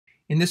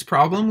In this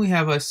problem, we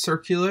have a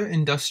circular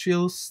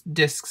industrial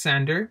disc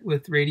sander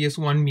with radius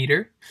 1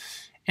 meter,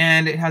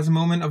 and it has a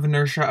moment of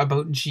inertia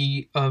about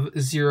g of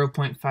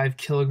 0.5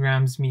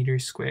 kilograms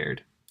meters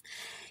squared.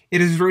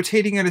 It is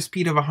rotating at a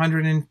speed of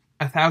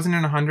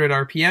 1,100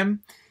 RPM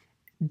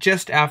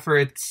just after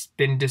it's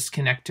been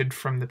disconnected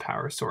from the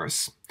power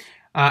source.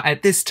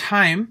 At this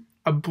time,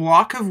 a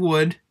block of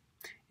wood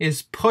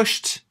is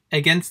pushed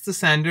against the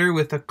sander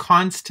with a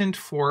constant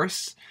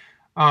force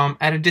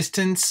at a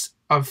distance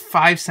of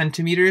 5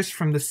 centimeters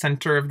from the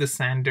center of the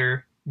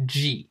sander,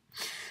 G,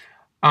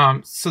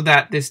 so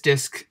that this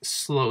disc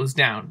slows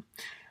down.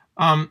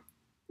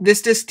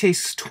 This disc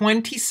takes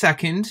 20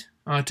 seconds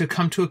to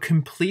come to a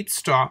complete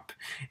stop,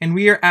 and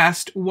we are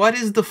asked what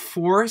is the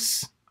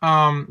force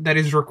that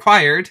is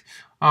required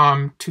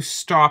to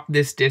stop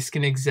this disc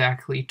in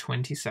exactly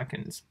 20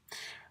 seconds.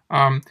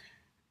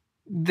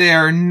 There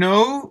are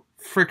no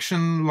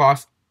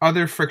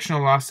other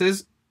frictional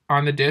losses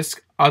on the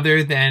disc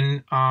other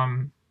than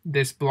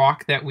this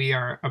block that we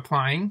are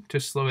applying to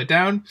slow it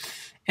down,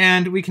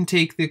 and we can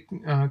take the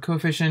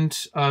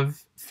coefficient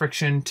of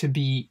friction to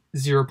be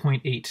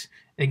 0.8,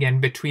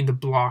 again between the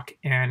block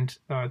and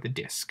the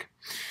disc.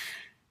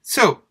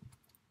 So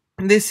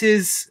this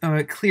is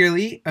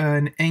clearly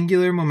an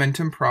angular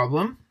momentum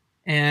problem,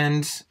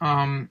 and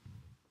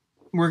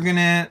we're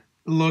gonna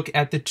look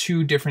at the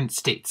two different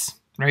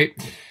states, right?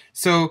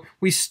 So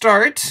we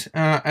start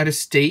at a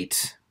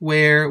state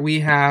where we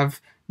have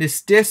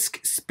this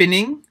disc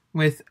spinning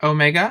with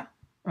omega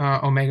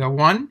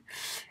 1,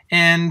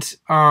 and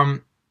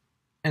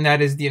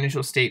that is the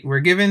initial state. We're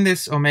given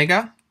this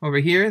omega over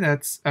here.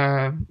 That's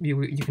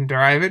you can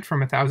derive it from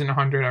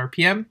 1,100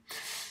 RPM,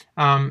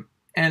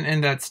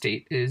 and that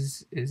state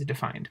is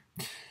defined.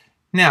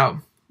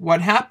 Now,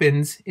 what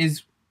happens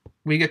is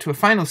we get to a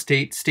final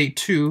state, state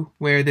 2,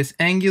 where this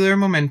angular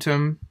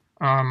momentum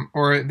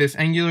or this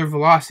angular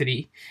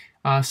velocity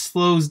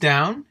slows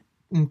down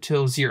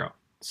until 0.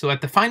 So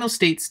at the final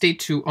state, state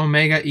 2,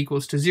 omega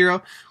equals to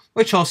 0,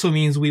 which also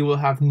means we will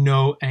have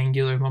no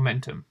angular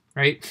momentum,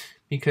 right?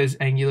 Because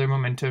angular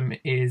momentum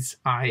is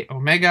I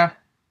omega,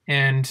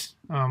 and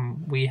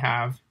we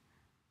have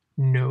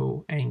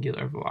no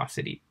angular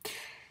velocity.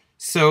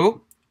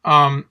 So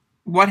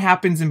what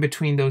happens in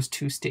between those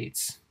two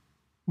states?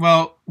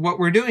 Well, what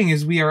we're doing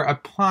is we are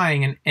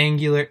applying an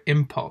angular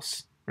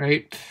impulse,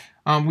 right?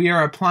 We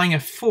are applying a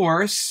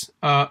force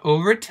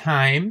over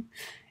time,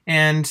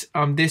 and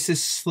this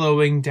is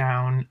slowing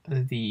down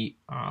the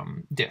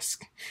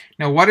disc.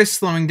 Now, what is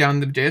slowing down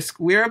the disc?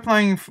 We are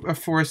applying a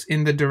force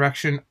in the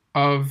direction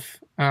of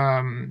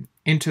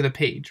into the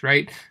page,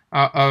 right?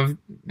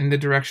 In the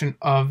direction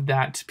of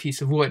that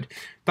piece of wood.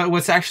 But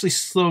what's actually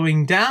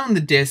slowing down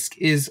the disc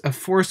is a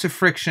force of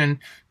friction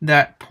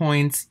that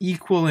points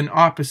equal and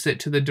opposite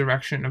to the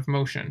direction of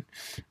motion.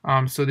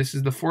 So this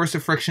is the force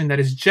of friction that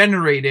is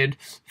generated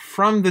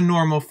from the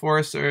normal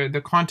force or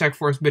the contact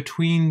force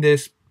between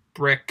this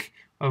brick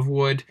of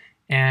wood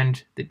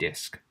and the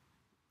disc.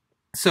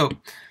 So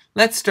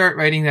let's start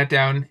writing that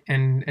down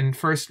and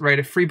first write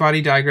a free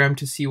body diagram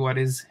to see what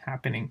is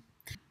happening.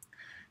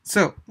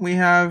 So we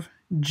have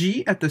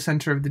G at the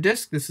center of the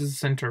disc. This is the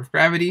center of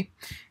gravity.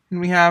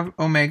 And we have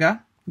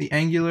omega, the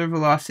angular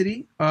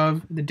velocity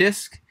of the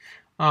disc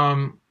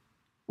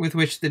with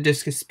which the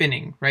disc is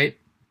spinning, right?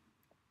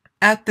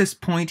 At this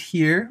point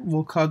here,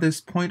 we'll call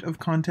this point of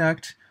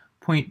contact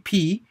point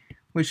P,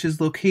 which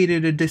is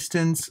located a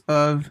distance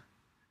of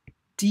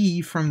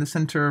d from the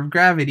center of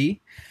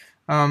gravity.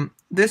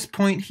 This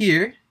point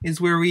here is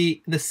where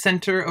the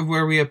center of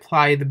where we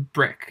apply the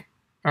brick,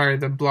 or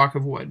the block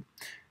of wood,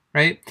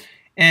 right?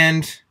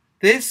 And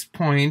this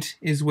point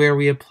is where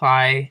we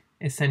apply,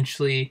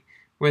 essentially,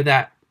 where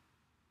that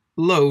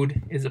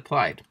load is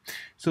applied.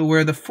 So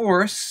where the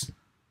force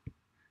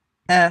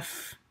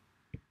F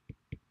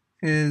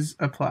is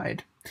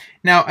applied.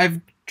 Now, I've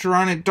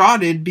drawn it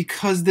dotted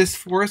because this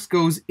force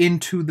goes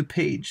into the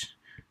page.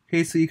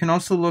 Okay, so you can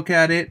also look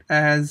at it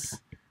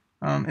as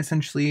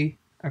essentially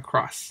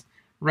across,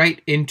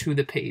 right into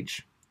the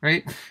page,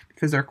 right?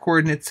 Because our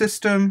coordinate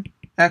system,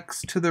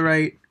 x to the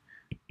right,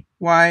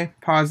 y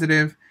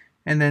positive,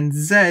 and then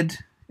z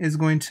is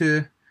going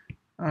to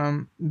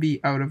be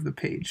out of the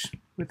page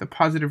with a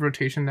positive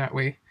rotation that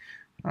way,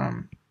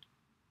 and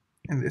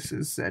this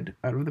is z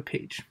out of the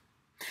page.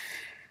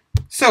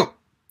 So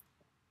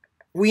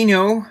we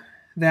know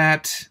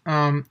that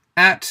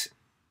at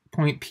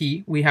point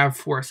P we have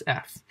force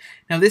F.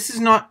 Now this is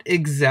not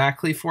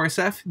exactly force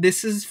F.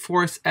 This is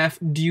force F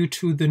due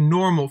to the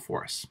normal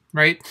force,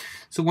 right?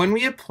 So when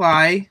we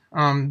apply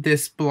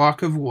this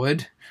block of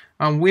wood,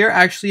 we're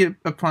actually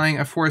applying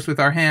a force with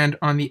our hand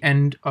on the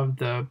end of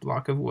the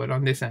block of wood,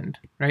 on this end,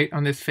 right,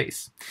 on this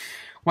face.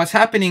 What's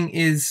happening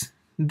is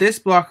this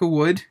block of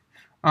wood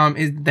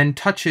then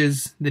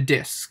touches the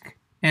disc,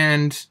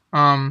 and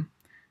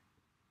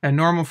a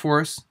normal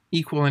force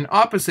equal and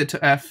opposite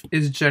to F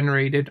is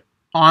generated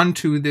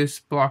onto this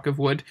block of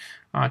wood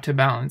to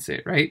balance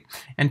it, right?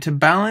 And to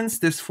balance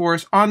this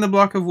force on the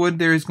block of wood,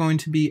 there is going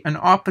to be an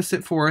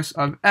opposite force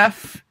of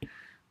F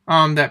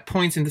that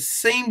points in the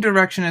same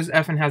direction as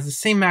F and has the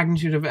same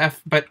magnitude of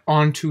F, but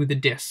onto the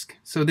disk.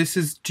 So this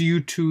is due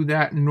to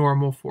that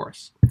normal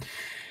force.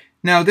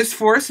 Now this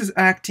force is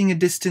acting at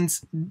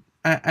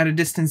a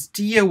distance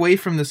d away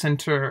from the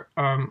center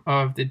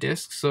of the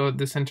disk, so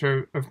the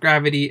center of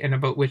gravity and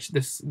about which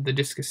the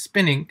disk is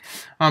spinning.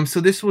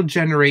 So this will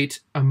generate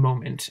a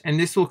moment, and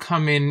this will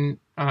come in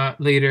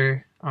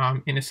later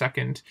in a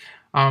second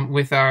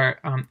with our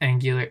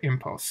angular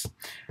impulse.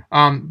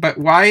 But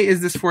why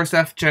is this force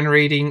F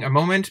generating a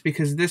moment?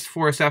 Because this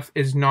force F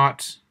is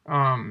not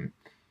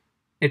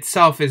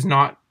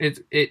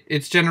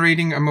it's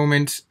generating a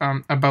moment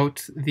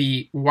about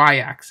the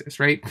y-axis,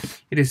 right?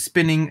 It is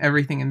spinning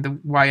everything in the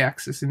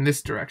y-axis in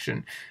this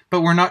direction.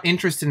 But we're not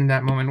interested in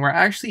that moment. We're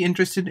actually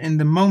interested in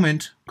the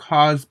moment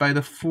caused by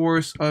the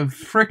force of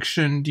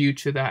friction due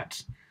to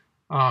that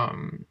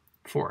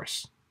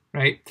force,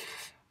 right?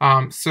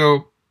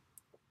 So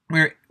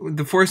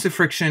the force of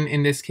friction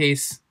in this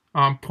case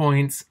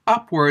points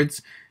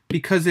upwards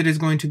because it is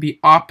going to be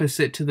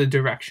opposite to the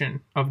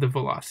direction of the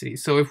velocity.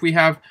 So if we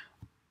have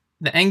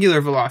the angular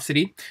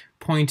velocity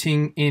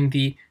pointing in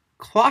the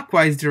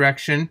clockwise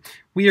direction,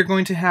 we are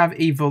going to have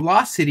a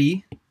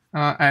velocity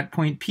at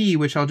point P,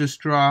 which I'll just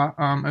draw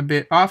a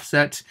bit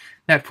offset,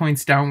 that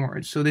points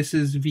downwards. So this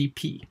is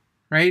VP,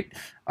 right?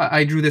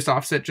 I drew this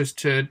offset just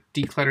to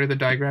declutter the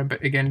diagram,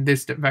 but again,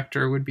 this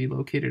vector would be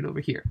located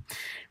over here,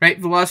 right?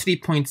 Velocity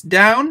points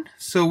down,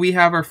 so we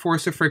have our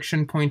force of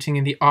friction pointing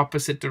in the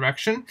opposite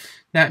direction.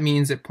 That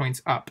means it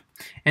points up.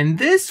 And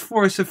this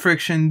force of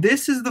friction,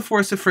 this is the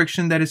force of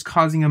friction that is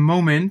causing a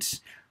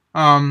moment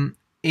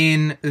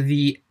in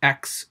the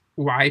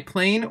XY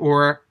plane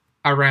or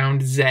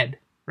around Z,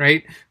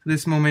 right? So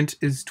this moment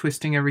is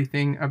twisting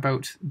everything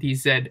about the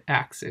Z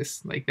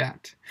axis like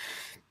that.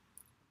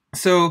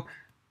 So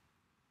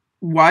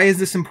why is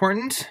this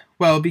important?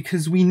 Well,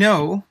 because we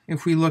know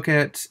if we look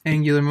at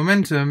angular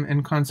momentum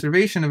and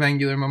conservation of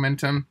angular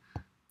momentum,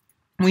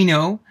 we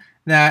know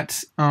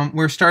that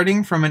we're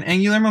starting from an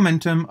angular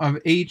momentum of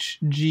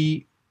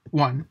hg1,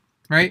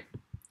 right?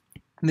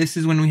 This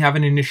is when we have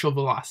an initial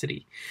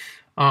velocity,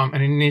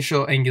 an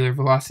initial angular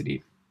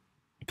velocity,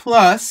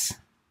 plus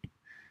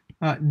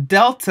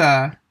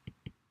delta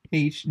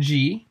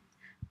hg,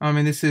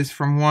 and this is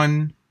from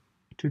 1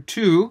 to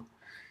 2,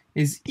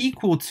 is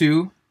equal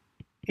to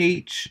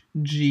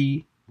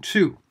hg2.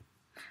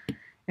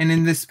 And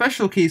in this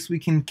special case, we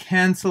can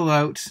cancel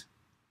out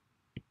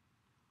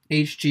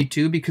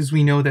hg2 because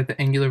we know that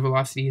the angular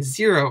velocity is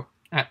 0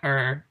 at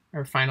our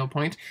final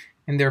point,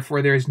 and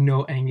therefore there is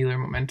no angular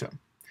momentum,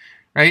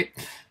 right?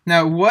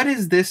 Now, what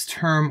is this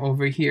term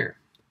over here?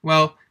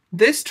 Well,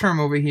 this term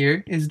over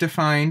here is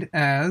defined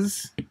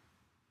as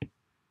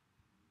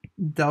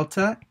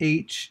delta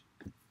hg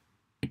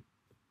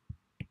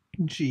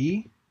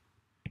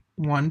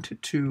 1 to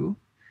 2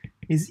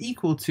 is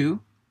equal to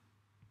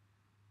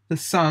the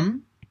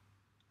sum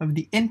of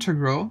the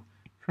integral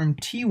from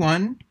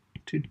t1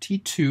 to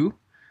t2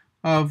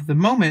 of the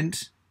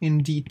moment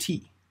in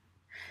dt.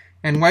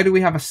 And why do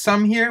we have a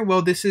sum here?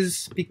 Well, this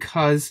is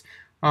because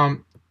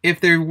if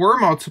there were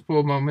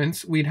multiple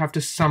moments, we'd have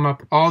to sum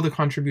up all the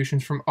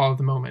contributions from all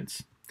the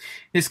moments.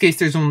 In this case,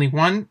 there's only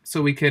one,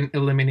 so we can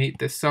eliminate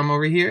this sum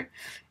over here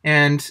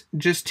and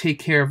just take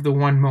care of the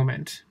one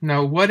moment.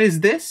 Now, what is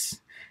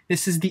this?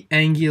 This is the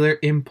angular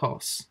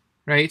impulse,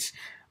 right?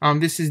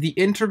 This is the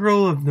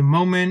integral of the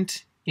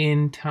moment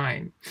in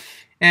time.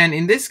 And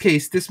in this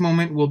case, this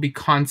moment will be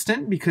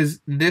constant because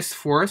this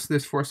force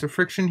of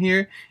friction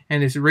here,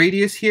 and this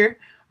radius here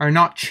are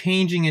not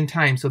changing in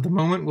time. So the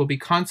moment will be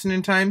constant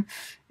in time.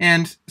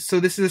 And so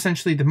this is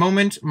essentially the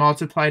moment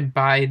multiplied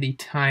by the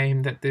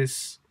time that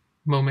this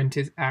moment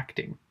is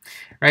acting,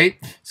 right?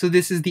 So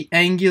this is the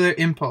angular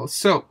impulse.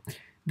 So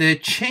the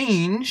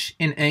change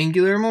in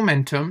angular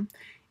momentum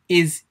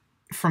is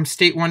from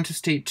state 1 to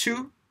state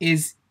 2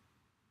 is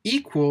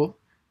equal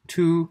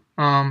to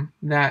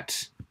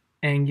that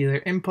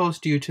angular impulse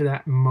due to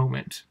that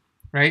moment,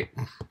 right?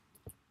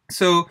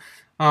 So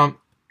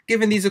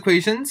given these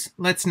equations,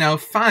 let's now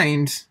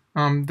find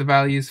the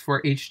values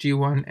for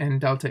hg1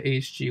 and delta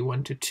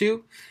hg1 to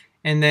 2,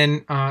 and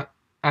then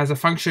as a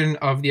function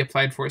of the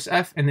applied force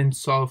F, and then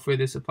solve for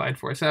this applied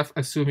force F,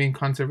 assuming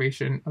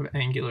conservation of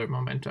angular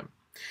momentum.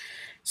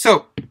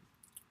 So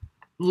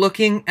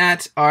looking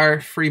at our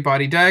free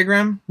body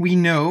diagram, we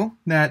know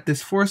that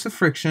this force of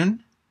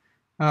friction,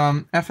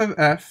 F of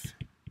F,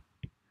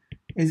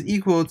 is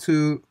equal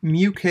to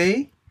mu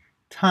k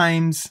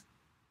times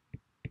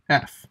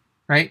F,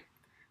 right?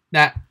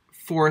 That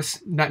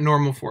force, that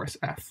normal force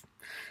F.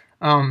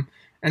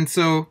 And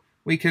so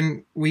we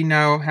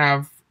now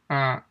have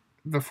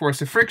the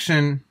force of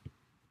friction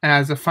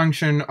as a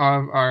function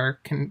of our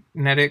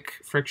kinetic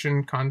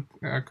friction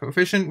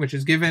coefficient, which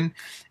is given,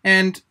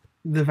 and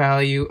the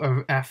value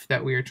of F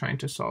that we are trying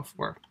to solve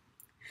for.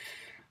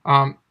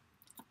 The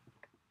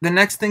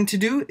next thing to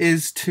do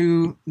is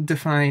to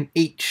define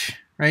H,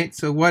 right?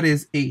 So what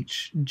is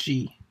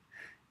Hg?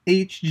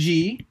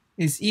 Hg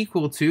is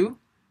equal to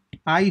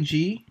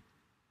Ig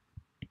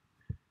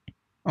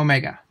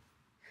omega.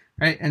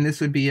 right? And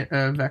this would be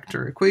a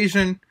vector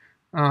equation.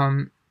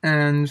 In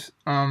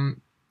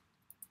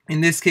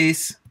this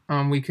case,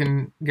 we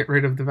can get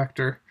rid of the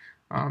vector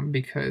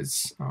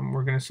because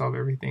we're going to solve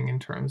everything in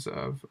terms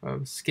of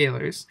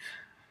scalars.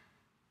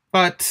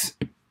 But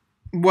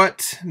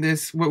what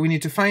we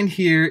need to find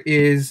here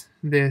is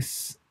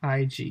this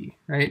IG,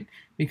 right?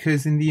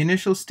 Because in the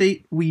initial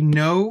state, we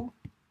know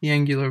the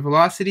angular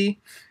velocity.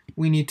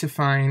 We need to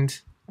find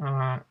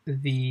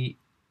the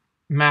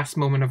mass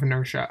moment of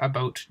inertia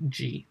about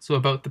g, so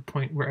about the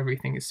point where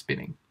everything is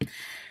spinning.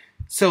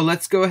 So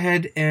let's go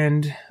ahead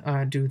and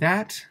do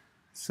that.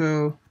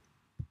 So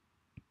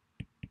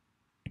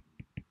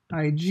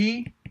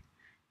IG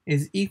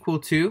is equal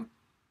to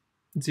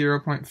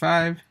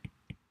 0.5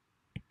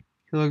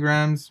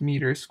 kilograms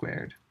meter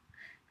squared,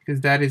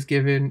 because that is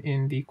given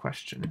in the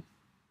question.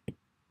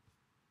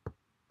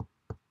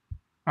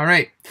 All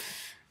right,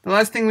 the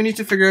last thing we need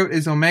to figure out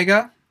is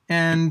omega.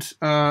 And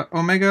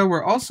omega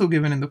we're also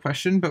given in the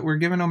question, but we're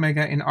given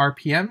omega in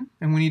RPM,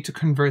 and we need to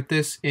convert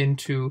this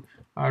into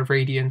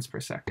radians per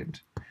second.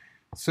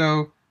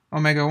 So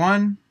omega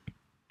 1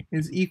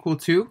 is equal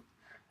to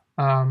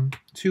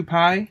 2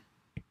 pi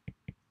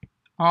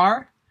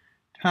r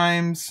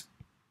times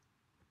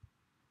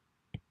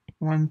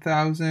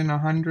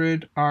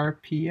 1,100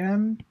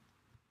 RPM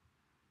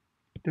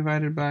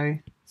divided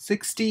by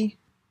 60.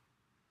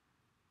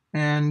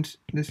 And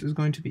this is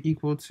going to be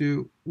equal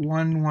to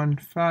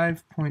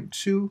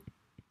 115.2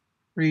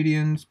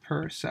 radians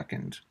per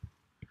second.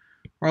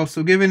 We're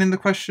also given in the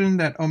question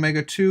that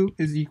omega 2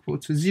 is equal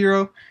to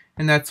 0,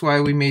 and that's why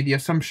we made the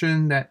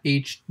assumption that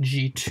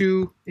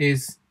hg2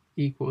 is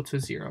equal to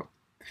 0,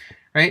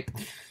 right?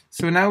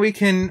 So now we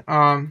can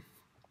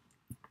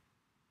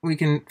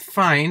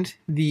find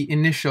the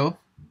initial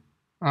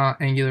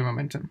angular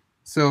momentum.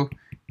 So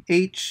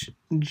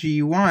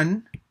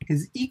hg1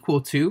 is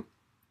equal to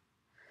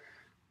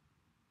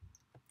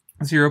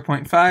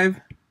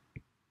 0.5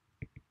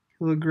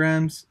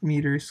 kilograms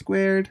meter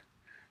squared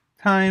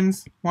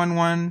times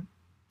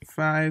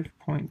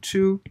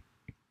 115.2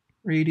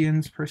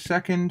 radians per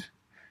second.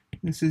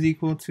 This is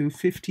equal to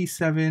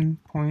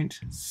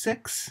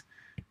 57.6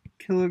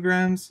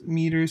 kilograms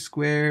meter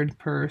squared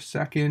per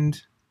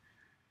second.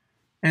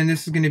 And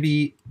this is going to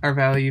be our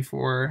value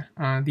for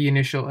the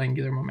initial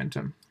angular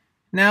momentum.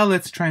 Now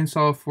let's try and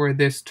solve for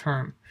this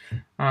term,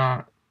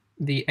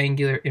 the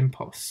angular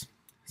impulse.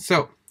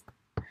 So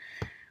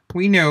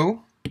we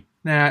know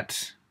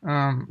that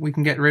we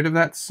can get rid of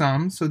that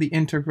sum, so the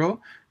integral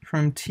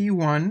from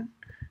t1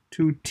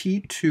 to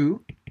t2,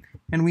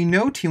 and we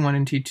know t1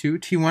 and t2.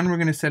 t1 we're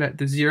going to set at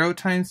the 0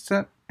 time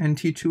step, and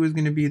t2 is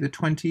going to be the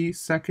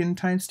 20-second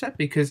time step,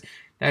 because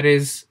that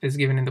is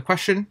given in the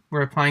question.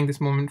 We're applying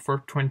this moment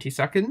for 20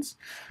 seconds.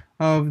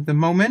 Of the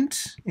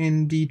moment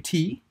in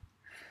dt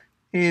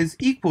is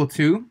equal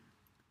to,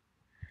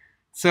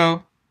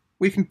 so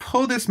we can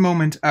pull this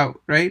moment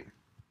out, right?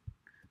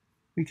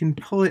 We can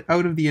pull it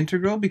out of the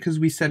integral because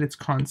we said it's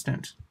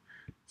constant.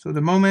 So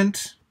the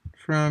moment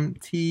from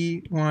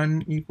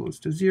t1 equals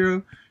to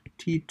 0,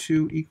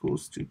 t2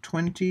 equals to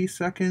 20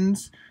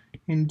 seconds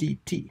in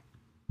dt,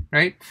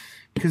 right?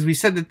 Because we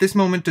said that this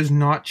moment does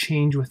not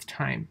change with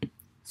time.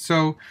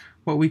 So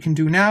what we can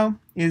do now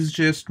is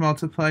just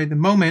multiply the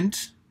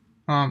moment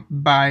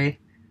by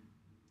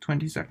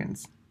 20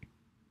 seconds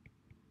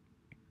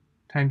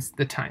times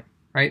the time,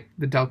 right?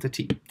 The delta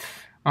t.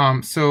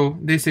 So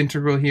this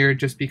integral here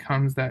just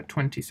becomes that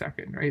 20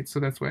 second, right? So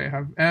that's why I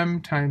have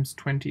m times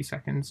 20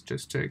 seconds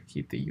just to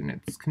keep the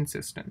units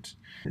consistent.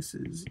 This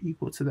is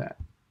equal to that.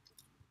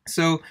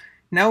 So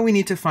now we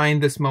need to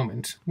find this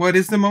moment. What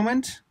is the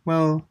moment?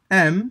 Well,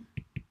 m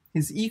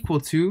is equal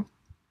to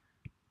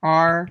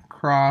r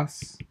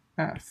cross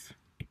f,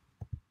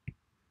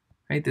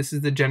 right? This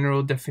is the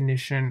general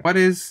definition. What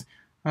is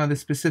the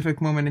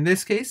specific moment in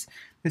this case?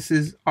 This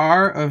is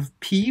r of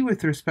p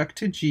with respect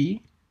to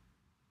g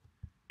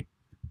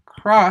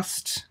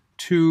crossed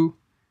to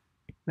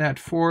that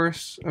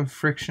force of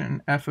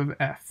friction, F of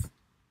F,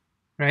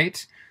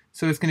 right?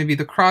 So it's going to be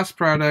the cross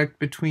product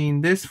between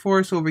this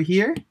force over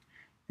here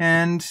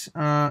and,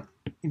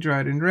 you draw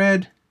it in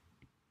red,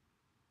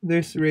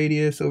 this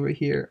radius over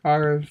here,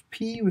 R of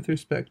P with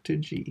respect to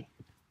G,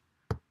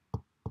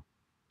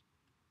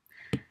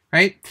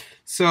 right?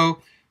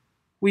 So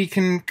we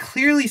can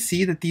clearly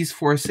see that these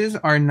forces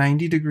are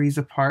 90 degrees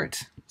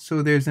apart.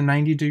 So there's a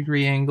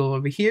 90-degree angle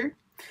over here.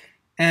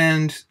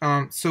 And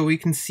so we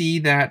can see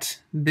that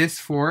this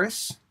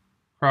force,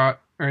 or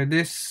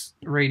this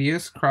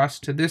radius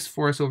crossed to this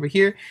force over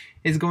here,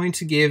 is going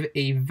to give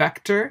a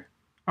vector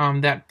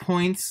that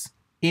points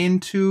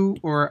into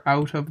or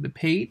out of the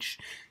page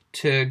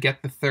to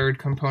get the third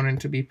component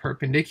to be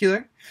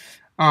perpendicular.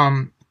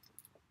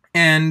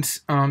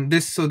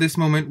 This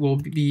moment will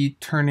be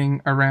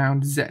turning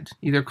around z,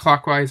 either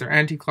clockwise or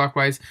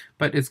anti-clockwise,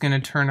 but it's going to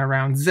turn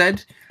around z.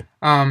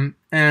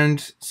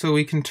 And so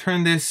we can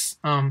turn this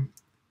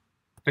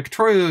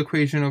vectorial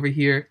equation over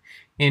here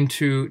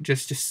into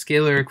just a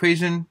scalar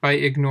equation by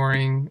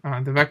ignoring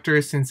the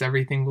vectors, since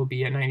everything will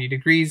be at 90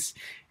 degrees.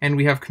 And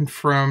we have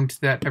confirmed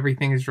that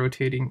everything is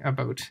rotating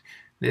about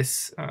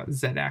this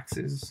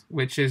z-axis,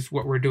 which is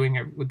what we're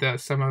doing with the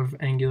sum of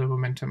angular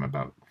momentum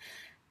about.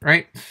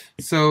 Right?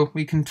 So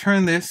we can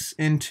turn this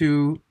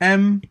into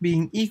m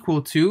being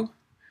equal to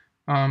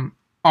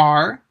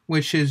r,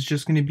 which is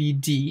just going to be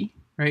d,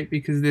 right?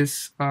 Because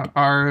this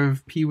r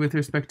of p with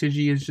respect to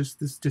g is just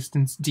this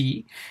distance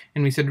d.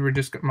 And we said we're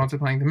just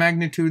multiplying the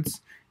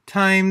magnitudes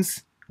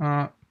times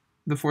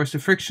the force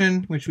of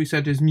friction, which we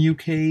said is mu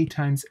k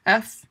times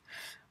F.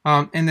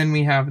 And then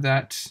we have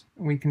that,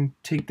 we can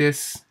take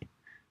this,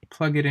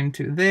 plug it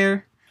into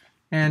there,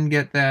 and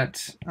get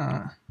that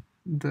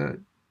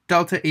the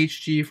delta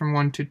Hg from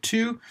 1 to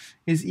 2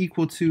 is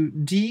equal to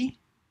d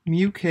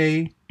mu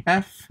k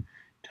F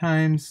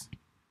times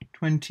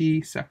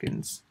 20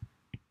 seconds.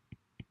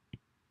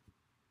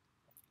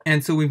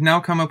 And so we've now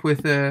come up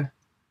with a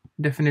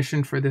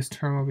definition for this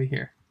term over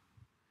here.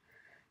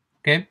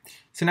 Okay,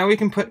 so now we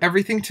can put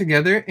everything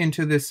together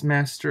into this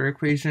master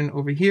equation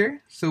over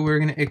here. So we're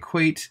going to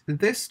equate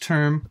this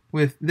term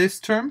with this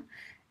term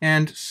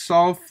and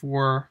solve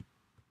for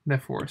the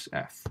force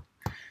F.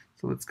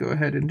 So let's go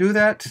ahead and do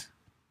that.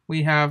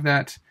 We have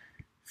that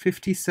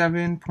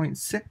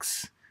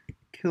 57.6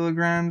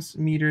 kilograms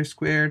meter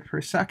squared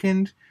per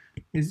second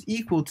is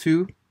equal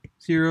to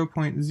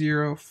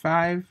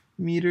 0.05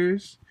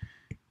 meters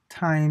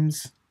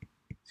times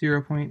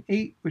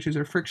 0.8, which is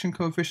our friction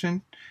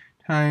coefficient,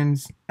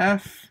 times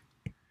F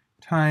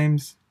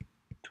times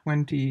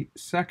 20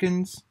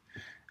 seconds.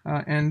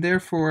 And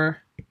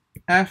therefore,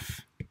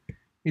 F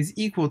is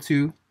equal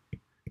to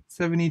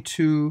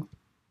 72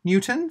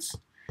 newtons.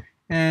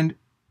 And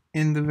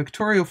in the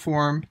vectorial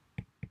form,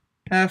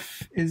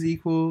 F is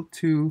equal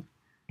to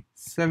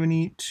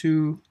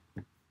 72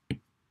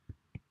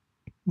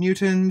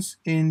 newtons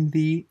in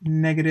the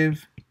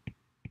negative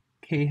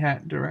k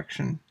hat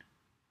direction.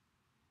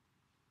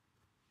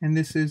 And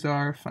this is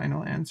our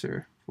final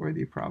answer for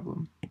the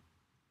problem.